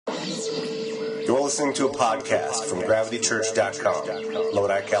You're listening to a podcast from gravitychurch.com,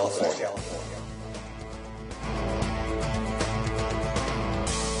 Lodi, California.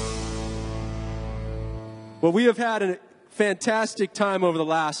 Well, we have had a fantastic time over the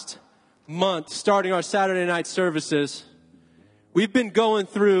last month, starting our Saturday night services. We've been going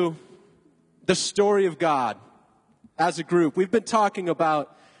through the story of God as a group. We've been talking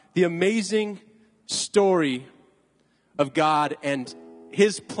about the amazing story of God and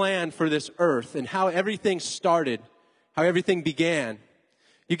His plan for this earth and how everything started, how everything began.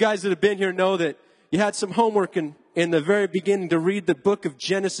 You guys that have been here know that you had some homework in the very beginning to read the book of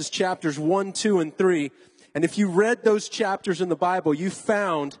Genesis chapters 1, 2, and 3. And if you read those chapters in the Bible, you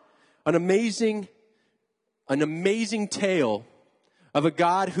found an amazing tale of a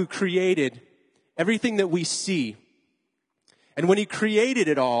God who created everything that we see. And when He created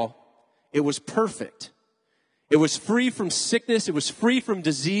it all, it was perfect. It was free from sickness. It was free from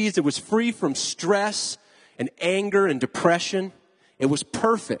disease. It was free from stress and anger and depression. It was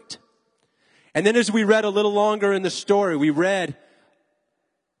perfect. And then as we read a little longer in the story, we read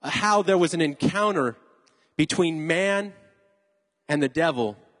how there was an encounter between man and the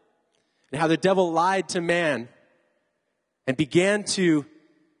devil, and how the devil lied to man and began to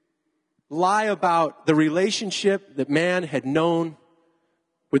lie about the relationship that man had known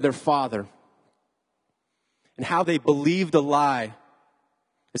with their father, and how they believed a lie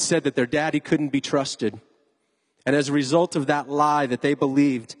that said that their daddy couldn't be trusted. And as a result of that lie that they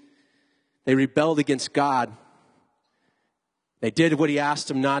believed, they rebelled against God. They did what He asked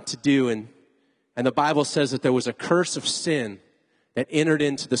them not to do, and the Bible says that there was a curse of sin that entered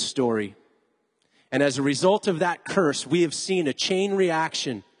into the story. And as a result of that curse, we have seen a chain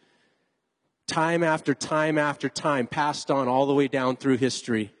reaction time after time after time passed on all the way down through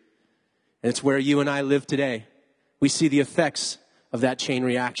history. And it's where you and I live today. We see the effects of that chain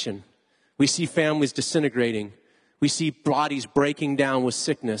reaction. We see families disintegrating. We see bodies breaking down with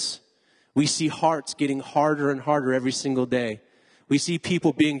sickness. We see hearts getting harder and harder every single day. We see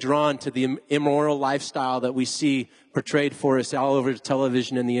people being drawn to the immoral lifestyle that we see portrayed for us all over the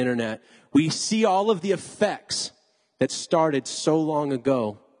television and the internet. We see all of the effects that started so long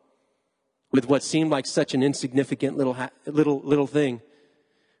ago with what seemed like such an insignificant little thing.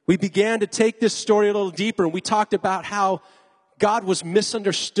 We began to take this story a little deeper, and we talked about how God was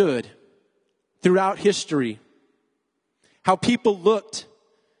misunderstood throughout history. How people looked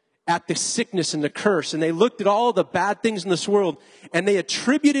at the sickness and the curse, and they looked at all the bad things in this world, and they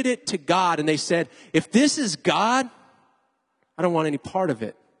attributed it to God, and they said, if this is God, I don't want any part of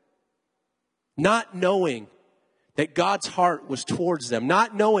it. Not knowing that God's heart was towards them,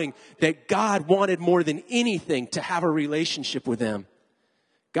 not knowing that God wanted more than anything to have a relationship with them.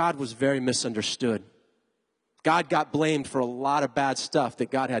 God was very misunderstood. God got blamed for a lot of bad stuff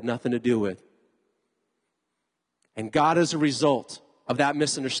that God had nothing to do with. And God, as a result of that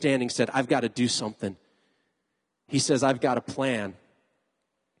misunderstanding, said, I've got to do something. He says, I've got a plan.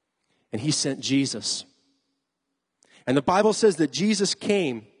 And He sent Jesus. And the Bible says that Jesus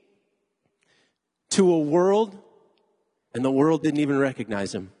came to a world, and the world didn't even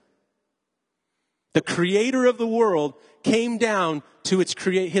recognize Him. The creator of the world came down to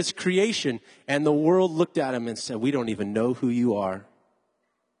His creation, and the world looked at Him and said, we don't even know who you are.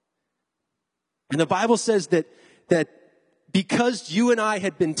 And the Bible says that because you and I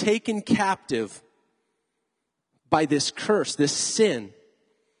had been taken captive by this curse, this sin,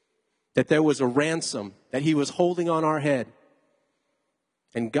 that there was a ransom that He was holding on our head.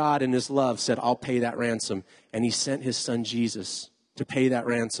 And God in His love said, I'll pay that ransom. And He sent His Son Jesus to pay that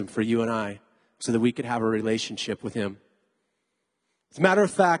ransom for you and I so that we could have a relationship with Him. As a matter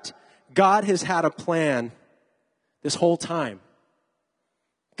of fact, God has had a plan this whole time.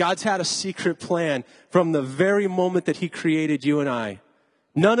 God's had a secret plan from the very moment that He created you and I.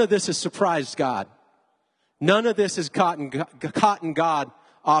 None of this has surprised God. None of this has caught God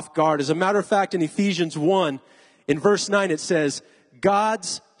off guard. As a matter of fact, in Ephesians 1, in verse 9, it says,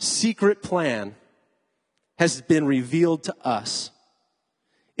 God's secret plan has been revealed to us.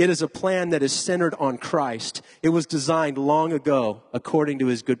 It is a plan that is centered on Christ. It was designed long ago according to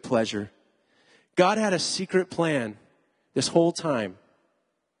His good pleasure. God had a secret plan this whole time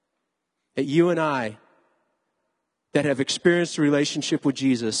that you and I that have experienced a relationship with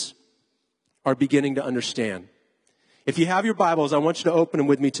Jesus are beginning to understand. If you have your Bibles, I want you to open them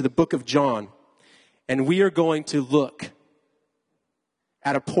with me to the book of John. And we are going to look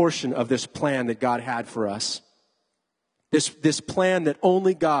at a portion of this plan that God had for us. This plan that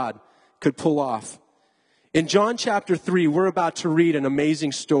only God could pull off. In John chapter 3, we're about to read an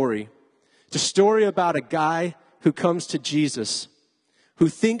amazing story. It's a story about a guy who comes to Jesus, who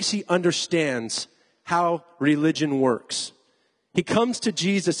thinks he understands how religion works. He comes to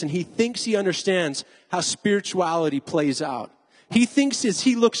Jesus and he thinks he understands how spirituality plays out. He thinks as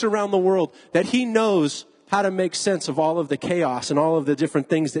he looks around the world that he knows how to make sense of all of the chaos and all of the different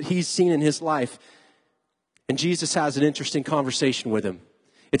things that he's seen in his life. And Jesus has an interesting conversation with him.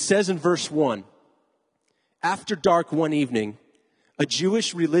 It says in verse 1, after dark one evening, a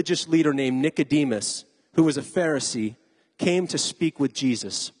Jewish religious leader named Nicodemus, who was a Pharisee, came to speak with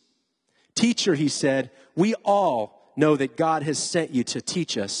Jesus. Teacher, he said, we all know that God has sent you to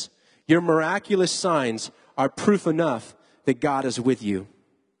teach us. Your miraculous signs are proof enough that God is with you.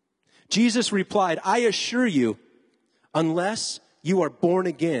 Jesus replied, I assure you, unless you are born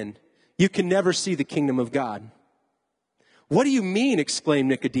again, you can never see the kingdom of God. What do you mean? Exclaimed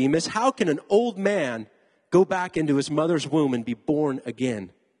Nicodemus. How can an old man go back into his mother's womb and be born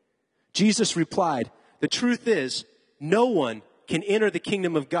again? Jesus replied, the truth is, no one can enter the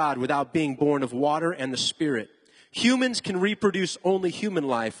kingdom of God without being born of water and the Spirit. Humans can reproduce only human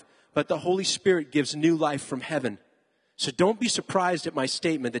life, but the Holy Spirit gives new life from heaven. So don't be surprised at my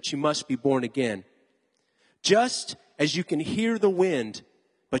statement that you must be born again. Just as you can hear the wind,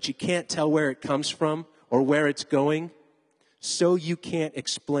 but you can't tell where it comes from or where it's going, so you can't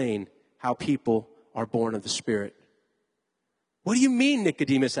explain how people are born of the Spirit. What do you mean?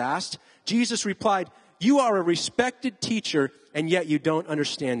 Nicodemus asked. Jesus replied, you are a respected teacher, and yet you don't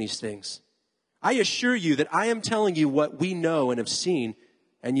understand these things. I assure you that I am telling you what we know and have seen,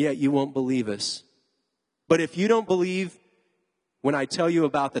 and yet you won't believe us. But if you don't believe when I tell you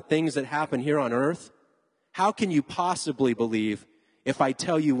about the things that happen here on earth, how can you possibly believe if I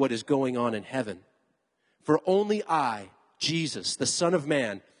tell you what is going on in heaven? For only I, Jesus, the Son of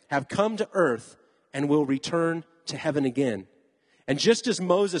Man, have come to earth and will return to heaven again. And just as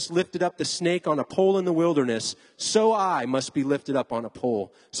Moses lifted up the snake on a pole in the wilderness, so I must be lifted up on a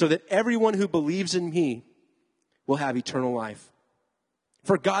pole, so that everyone who believes in me will have eternal life.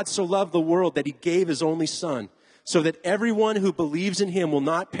 For God so loved the world that he gave his only Son, so that everyone who believes in him will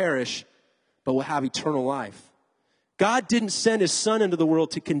not perish, but will have eternal life. God didn't send his Son into the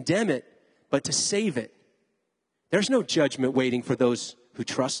world to condemn it, but to save it. There's no judgment waiting for those who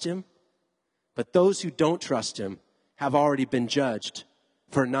trust him, but those who don't trust him have already been judged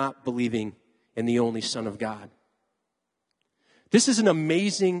for not believing in the only Son of God. This is an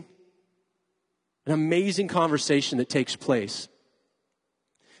amazing conversation that takes place.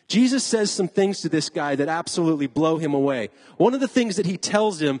 Jesus says some things to this guy that absolutely blow him away. One of the things that he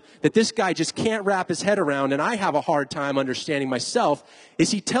tells him that this guy just can't wrap his head around, and I have a hard time understanding myself, is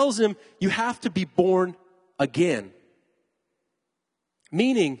he tells him you have to be born again.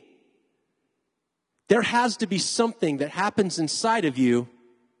 Meaning, there has to be something that happens inside of you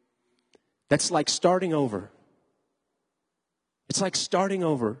that's like starting over. It's like starting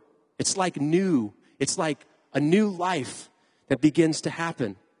over. It's like new. It's like a new life that begins to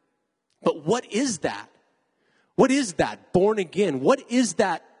happen. But what is that? What is that? Born again. What is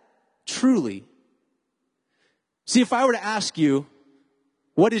that truly? See, if I were to ask you,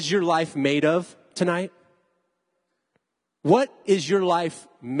 what is your life made of tonight? What is your life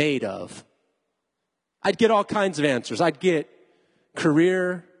made of? I'd get all kinds of answers. I'd get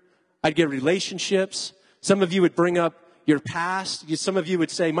career. I'd get relationships. Some of you would bring up your past. Some of you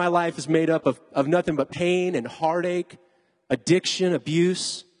would say, my life is made up of nothing but pain and heartache, addiction,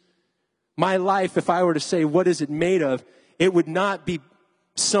 abuse. My life, if I were to say, what is it made of? It would not be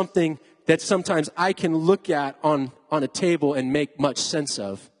something that sometimes I can look at on a table and make much sense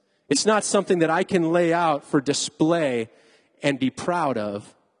of. It's not something that I can lay out for display and be proud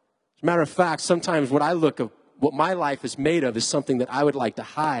of. As a matter of fact, sometimes what I look at, what my life is made of, is something that I would like to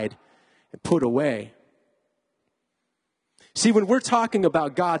hide and put away. See, when we're talking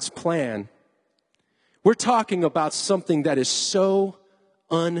about God's plan, we're talking about something that is so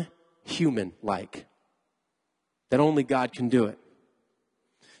unhuman-like that only God can do it.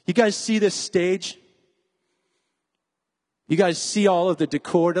 You guys see this stage? You guys see all of the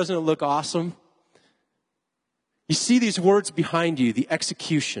decor? Doesn't it look awesome? You see these words behind you, the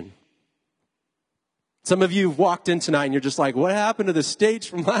execution. Some of you have walked in tonight and you're just like, what happened to the stage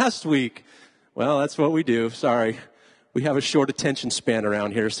from last week? Well, that's what we do. Sorry. We have a short attention span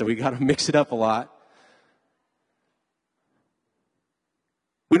around here, so we got to mix it up a lot.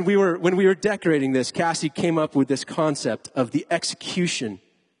 When we were decorating this, Cassie came up with this concept of the execution.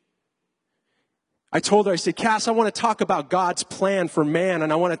 I told her, I said, Cass, I want to talk about God's plan for man,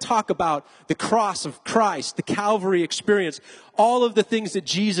 and I want to talk about the cross of Christ, the Calvary experience, all of the things that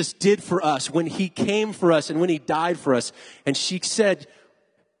Jesus did for us when he came for us and when he died for us. And she said,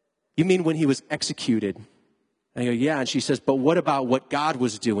 you mean when he was executed? And I go, yeah. And she says, but what about what God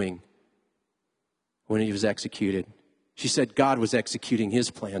was doing when he was executed? She said, God was executing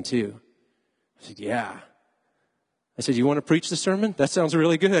his plan too. I said, yeah. I said, you want to preach the sermon? That sounds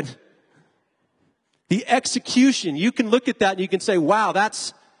really good. The execution, you can look at that and you can say, wow,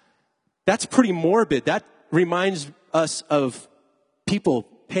 that's pretty morbid. That reminds us of people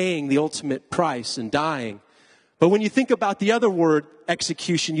paying the ultimate price and dying. But when you think about the other word,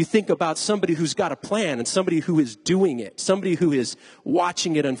 execution, you think about somebody who's got a plan and somebody who is doing it, somebody who is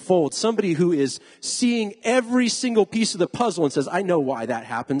watching it unfold, somebody who is seeing every single piece of the puzzle and says, I know why that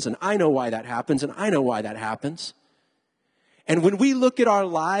happens, and I know why that happens, and I know why that happens. And when we look at our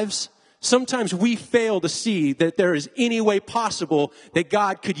lives, sometimes we fail to see that there is any way possible that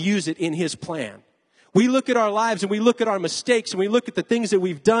God could use it in his plan. We look at our lives and we look at our mistakes and we look at the things that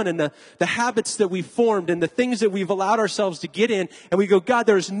we've done and the habits that we've formed and the things that we've allowed ourselves to get in. And we go, God,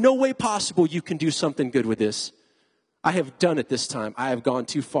 there is no way possible you can do something good with this. I have done it this time. I have gone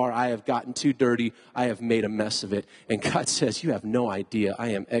too far. I have gotten too dirty. I have made a mess of it. And God says, you have no idea. I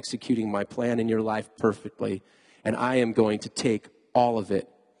am executing my plan in your life perfectly. And I am going to take all of it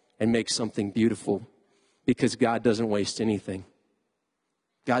and make something beautiful, because God doesn't waste anything.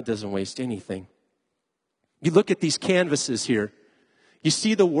 God doesn't waste anything. You look at these canvases here. You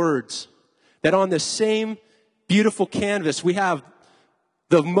see the words that on this same beautiful canvas, we have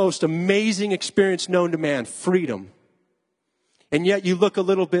the most amazing experience known to man, freedom. And yet you look a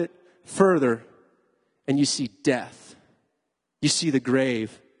little bit further and you see death. You see the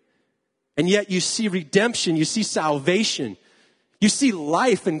grave. And yet you see redemption. You see salvation. You see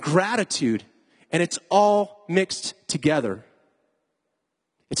life and gratitude. And it's all mixed together.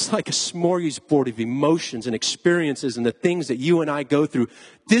 It's like a smorgasbord of emotions and experiences and the things that you and I go through.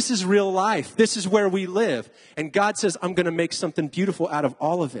 This is real life. This is where we live. And God says, I'm going to make something beautiful out of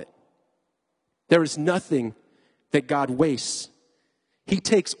all of it. There is nothing that God wastes. He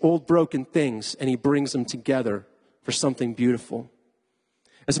takes old broken things and he brings them together for something beautiful.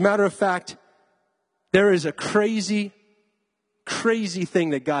 As a matter of fact, there is a crazy thing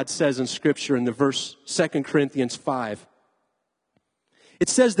that God says in Scripture in the verse 2 Corinthians 5. It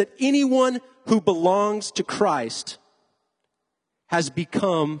says that anyone who belongs to Christ has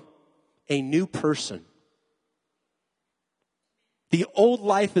become a new person. The old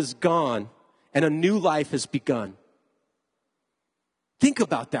life is gone and a new life has begun. Think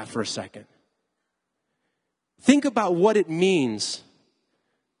about that for a second. Think about what it means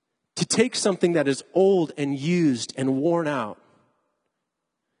to take something that is old and used and worn out.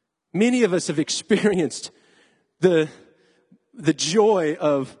 Many of us have experienced the joy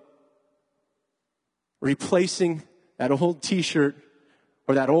of replacing that old t-shirt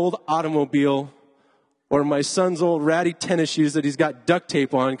or that old automobile or my son's old ratty tennis shoes that he's got duct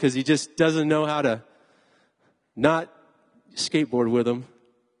tape on because he just doesn't know how to not skateboard with them.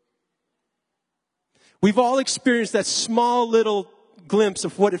 We've all experienced that small little glimpse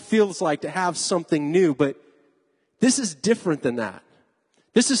of what it feels like to have something new, but this is different than that.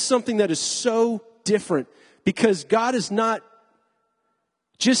 This is something that is so different because God is not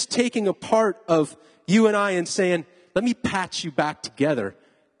just taking a part of you and I and saying, let me patch you back together.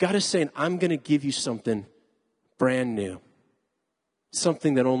 God is saying, I'm going to give you something brand new.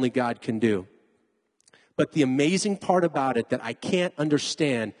 Something that only God can do. But the amazing part about it that I can't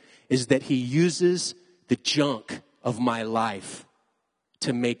understand is that he uses the junk of my life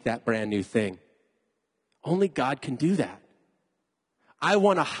to make that brand new thing. Only God can do that. I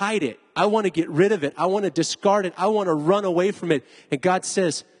want to hide it. I want to get rid of it. I want to discard it. I want to run away from it. And God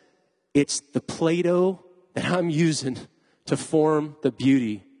says, it's the Play-Doh that I'm using to form the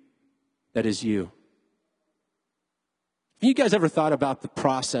beauty that is you. Have you guys ever thought about the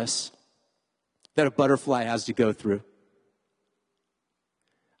process that a butterfly has to go through?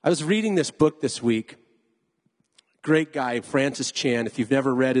 I was reading this book this week. Great guy, Francis Chan. If you've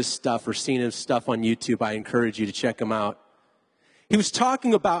never read his stuff or seen his stuff on YouTube, I encourage you to check him out. He was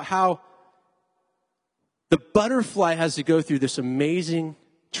talking about how the butterfly has to go through this amazing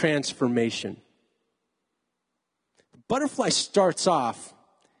transformation. The butterfly starts off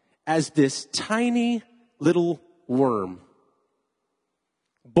as this tiny little worm,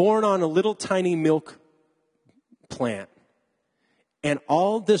 born on a little tiny milk plant. And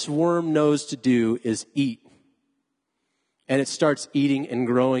all this worm knows to do is eat. And it starts eating and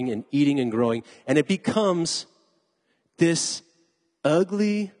growing and eating and growing. And it becomes this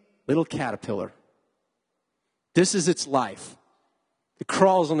ugly little caterpillar. This is its life. It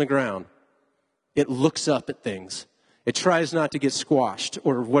crawls on the ground. It looks up at things. It tries not to get squashed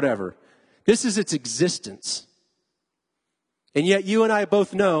or whatever. This is its existence. And yet you and I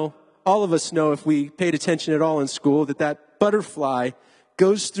both know all of us know, if we paid attention at all in school, that butterfly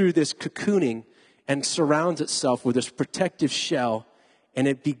goes through this cocooning and surrounds itself with this protective shell, and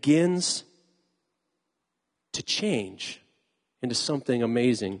it begins to change into something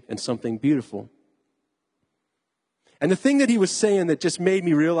amazing and something beautiful. And the thing that he was saying that just made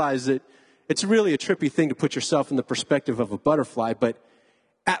me realize that it's really a trippy thing to put yourself in the perspective of a butterfly, but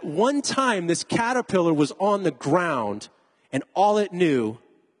at one time, this caterpillar was on the ground, and all it knew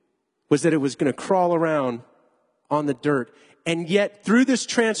was that it was going to crawl around on the dirt. And yet, through this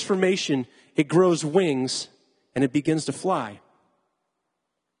transformation, it grows wings, and it begins to fly.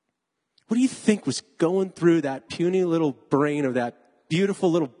 What do you think was going through that puny little brain of that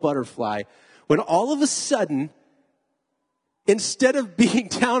beautiful little butterfly when all of a sudden, instead of being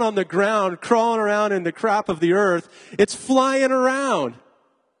down on the ground, crawling around in the crap of the earth, it's flying around?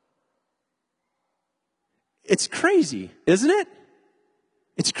 It's crazy, isn't it?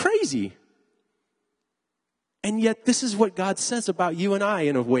 It's crazy. And yet this is what God says about you and I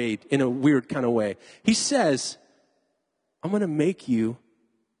in a weird kind of way. He says, I'm going to make you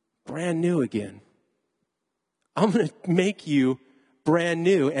brand new again. I'm going to make you brand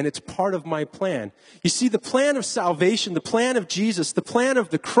new, and it's part of my plan. You see, the plan of salvation, the plan of Jesus, the plan of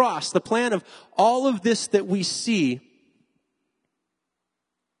the cross, the plan of all of this that we see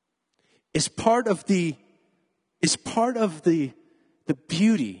is part of the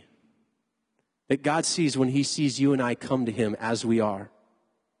beauty that God sees when he sees you and I come to him as we are.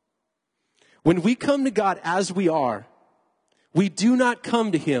 When we come to God as we are, we do not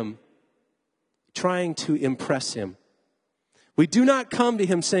come to him trying to impress him. We do not come to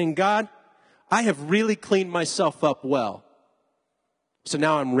him saying, God, I have really cleaned myself up well, so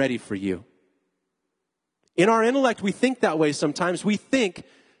now I'm ready for you. In our intellect, we think that way sometimes. We think,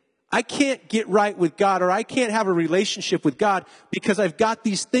 I can't get right with God, or I can't have a relationship with God because I've got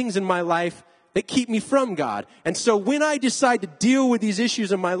these things in my life that keep me from God. And so when I decide to deal with these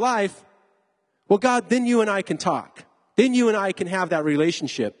issues in my life, well, God, then you and I can talk. Then you and I can have that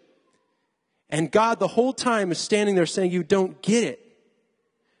relationship. And God the whole time is standing there saying, you don't get it.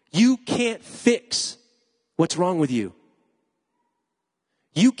 You can't fix what's wrong with you.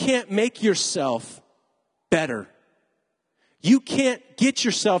 You can't make yourself better. You can't get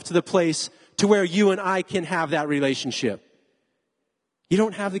yourself to the place to where you and I can have that relationship. You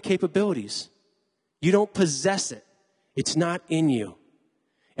don't have the capabilities. You don't possess it. It's not in you.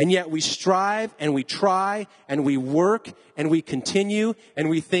 And yet we strive and we try and we work and we continue and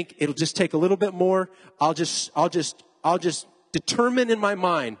we think it'll just take a little bit more. I'll just determine in my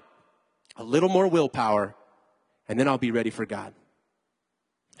mind a little more willpower, and then I'll be ready for God.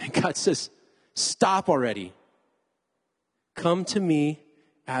 And God says, stop already. Come to me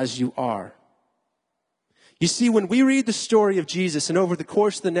as you are. You see, when we read the story of Jesus, and over the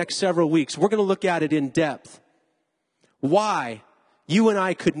course of the next several weeks, we're going to look at it in depth. Why you and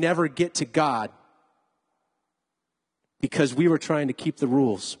I could never get to God because we were trying to keep the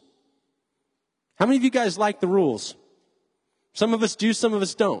rules. How many of you guys like the rules? Some of us do, some of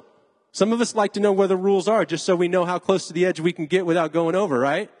us don't. Some of us like to know where the rules are just so we know how close to the edge we can get without going over,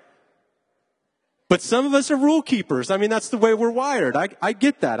 right? But some of us are rule keepers. I mean, that's the way we're wired. I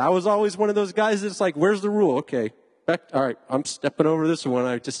get that. I was always one of those guys that's like, where's the rule? Okay, all right, I'm stepping over this one.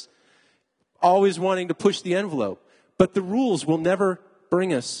 I just always wanting to push the envelope. But the rules will never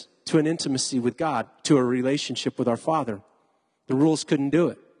bring us to an intimacy with God, to a relationship with our Father. The rules couldn't do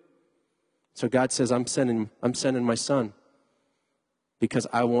it. So God says, I'm sending my son because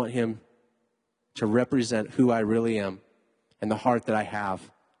I want him to represent who I really am and the heart that I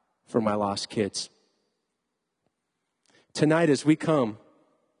have for my lost kids. Tonight, as we come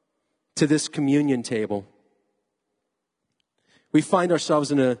to this communion table, we find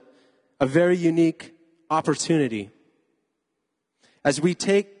ourselves in a very unique opportunity. As we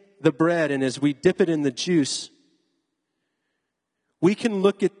take the bread and as we dip it in the juice, we can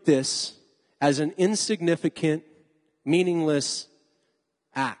look at this as an insignificant, meaningless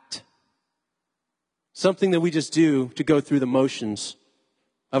act. Something that we just do to go through the motions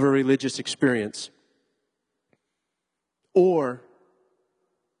of a religious experience. Or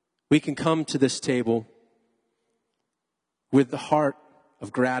we can come to this table with the heart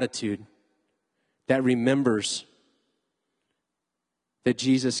of gratitude that remembers that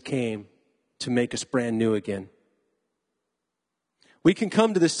Jesus came to make us brand new again. We can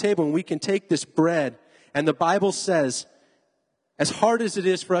come to this table and we can take this bread, and the Bible says, as hard as it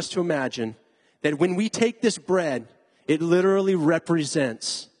is for us to imagine, that when we take this bread, it literally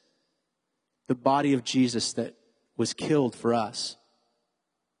represents the body of Jesus that was killed for us.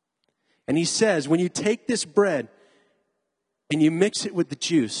 And he says, when you take this bread and you mix it with the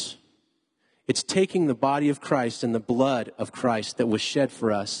juice, It's taking the body of Christ and the blood of Christ that was shed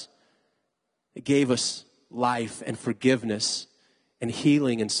for us. It gave us life and forgiveness and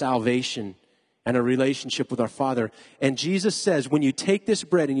healing and salvation and a relationship with our Father. And Jesus says, when you take this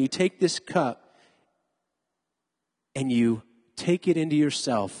bread and you take this cup and you take it into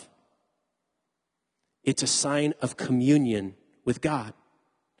yourself, it's a sign of communion with God.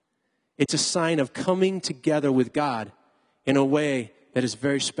 It's a sign of coming together with God in a way that is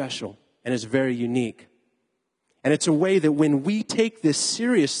very special and is very unique. And it's a way that when we take this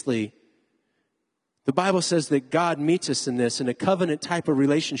seriously, the Bible says that God meets us in this, in a covenant type of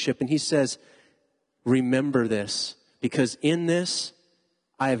relationship. And he says, remember this, because in this,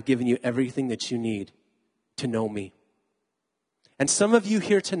 I have given you everything that you need to know me. And some of you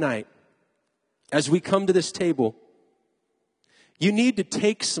here tonight, as we come to this table, you need to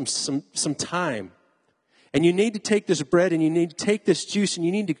take some time. And you need to take this bread and you need to take this juice and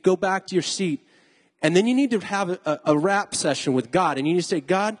you need to go back to your seat. And then you need to have a rap session with God. And you need to say,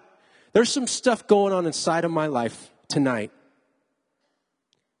 God, there's some stuff going on inside of my life tonight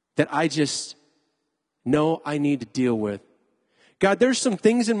that I just know I need to deal with. God, there's some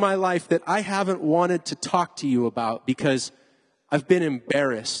things in my life that I haven't wanted to talk to you about because I've been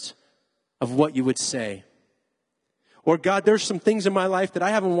embarrassed of what you would say. Or God, there's some things in my life that I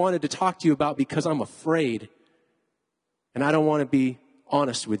haven't wanted to talk to you about because I'm afraid and I don't want to be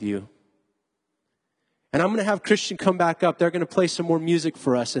honest with you. And I'm going to have Christian come back up. They're going to play some more music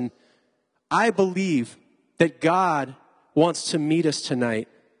for us. And I believe that God wants to meet us tonight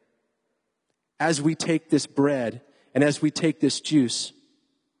as we take this bread and as we take this juice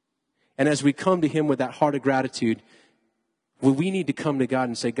and as we come to him with that heart of gratitude. Well, we need to come to God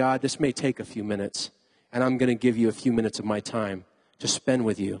and say, God, this may take a few minutes, and I'm going to give you a few minutes of my time to spend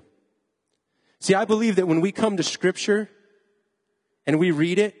with you. See, I believe that when we come to Scripture and we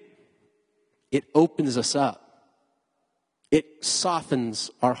read it, it opens us up. It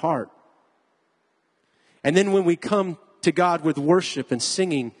softens our heart. And then when we come to God with worship and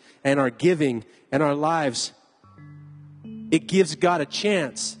singing and our giving and our lives, it gives God a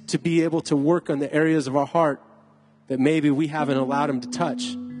chance to be able to work on the areas of our heart that maybe we haven't allowed him to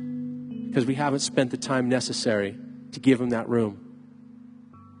touch because we haven't spent the time necessary to give him that room.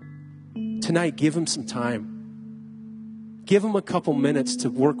 Tonight, give him some time. Give him a couple minutes to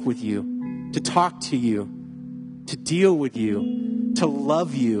work with you, to talk to you, to deal with you, to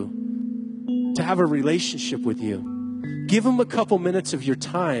love you, to have a relationship with you. Give him a couple minutes of your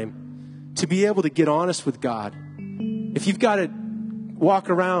time to be able to get honest with God. If you've got to walk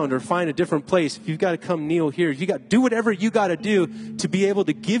around or find a different place, if you've got to come kneel here, if you got to do whatever you got to do to be able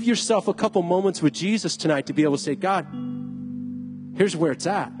to give yourself a couple moments with Jesus tonight to be able to say, God, here's where it's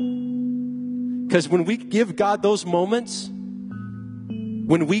at. Because when we give God those moments,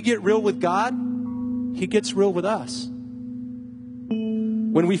 when we get real with God, he gets real with us.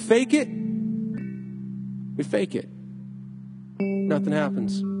 When we fake it, we fake it. Nothing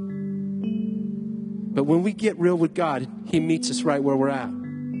happens. But when we get real with God, he meets us right where we're at.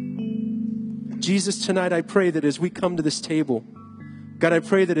 Jesus, tonight I pray that as we come to this table, God, I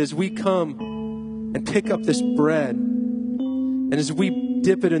pray that as we come and pick up this bread, and as we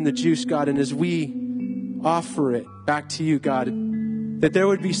dip it in the juice, God, and as we offer it back to you, God, that there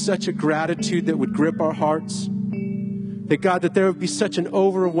would be such a gratitude that would grip our hearts. That, God, that there would be such an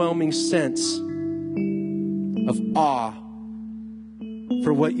overwhelming sense of awe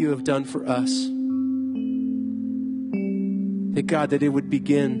for what you have done for us. That, God, that it would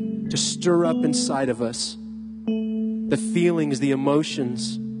begin to stir up inside of us the feelings, the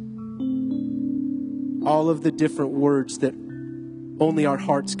emotions, all of the different words that only our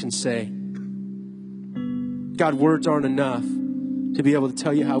hearts can say. God, words aren't enough to be able to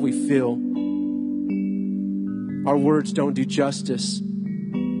tell you how we feel. Our words don't do justice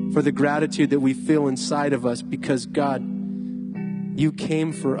for the gratitude that we feel inside of us because, God, you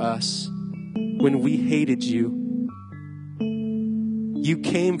came for us when we hated you. You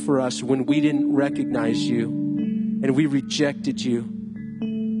came for us when we didn't recognize you and we rejected you.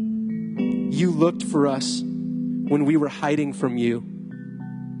 You looked for us when we were hiding from you.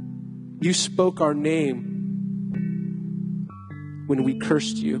 You spoke our name when we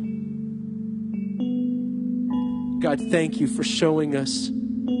cursed you. God, thank you for showing us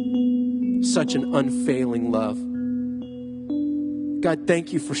such an unfailing love. God,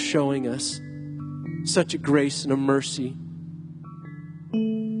 thank you for showing us such a grace and a mercy.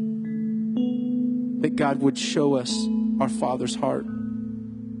 That God would show us our Father's heart.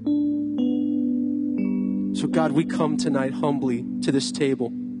 So God, we come tonight humbly to this table.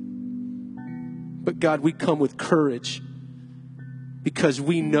 But God, we come with courage because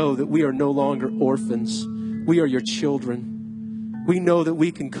we know that we are no longer orphans. We are your children. We know that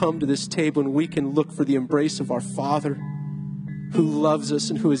we can come to this table and we can look for the embrace of our Father who loves us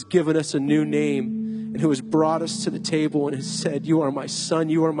and who has given us a new name and who has brought us to the table and has said, you are my son,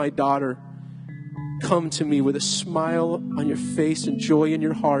 you are my daughter. Come to me with a smile on your face and joy in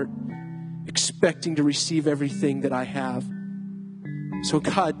your heart, expecting to receive everything that I have. So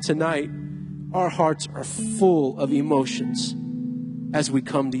God, tonight, our hearts are full of emotions as we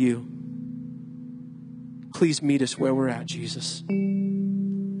come to you. Please meet us where we're at, Jesus.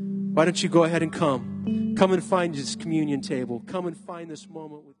 Why don't you go ahead and come? Come and find this communion table. Come and find this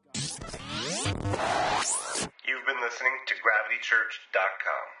moment with God. You've been listening to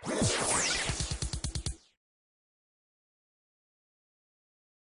GravityChurch.com.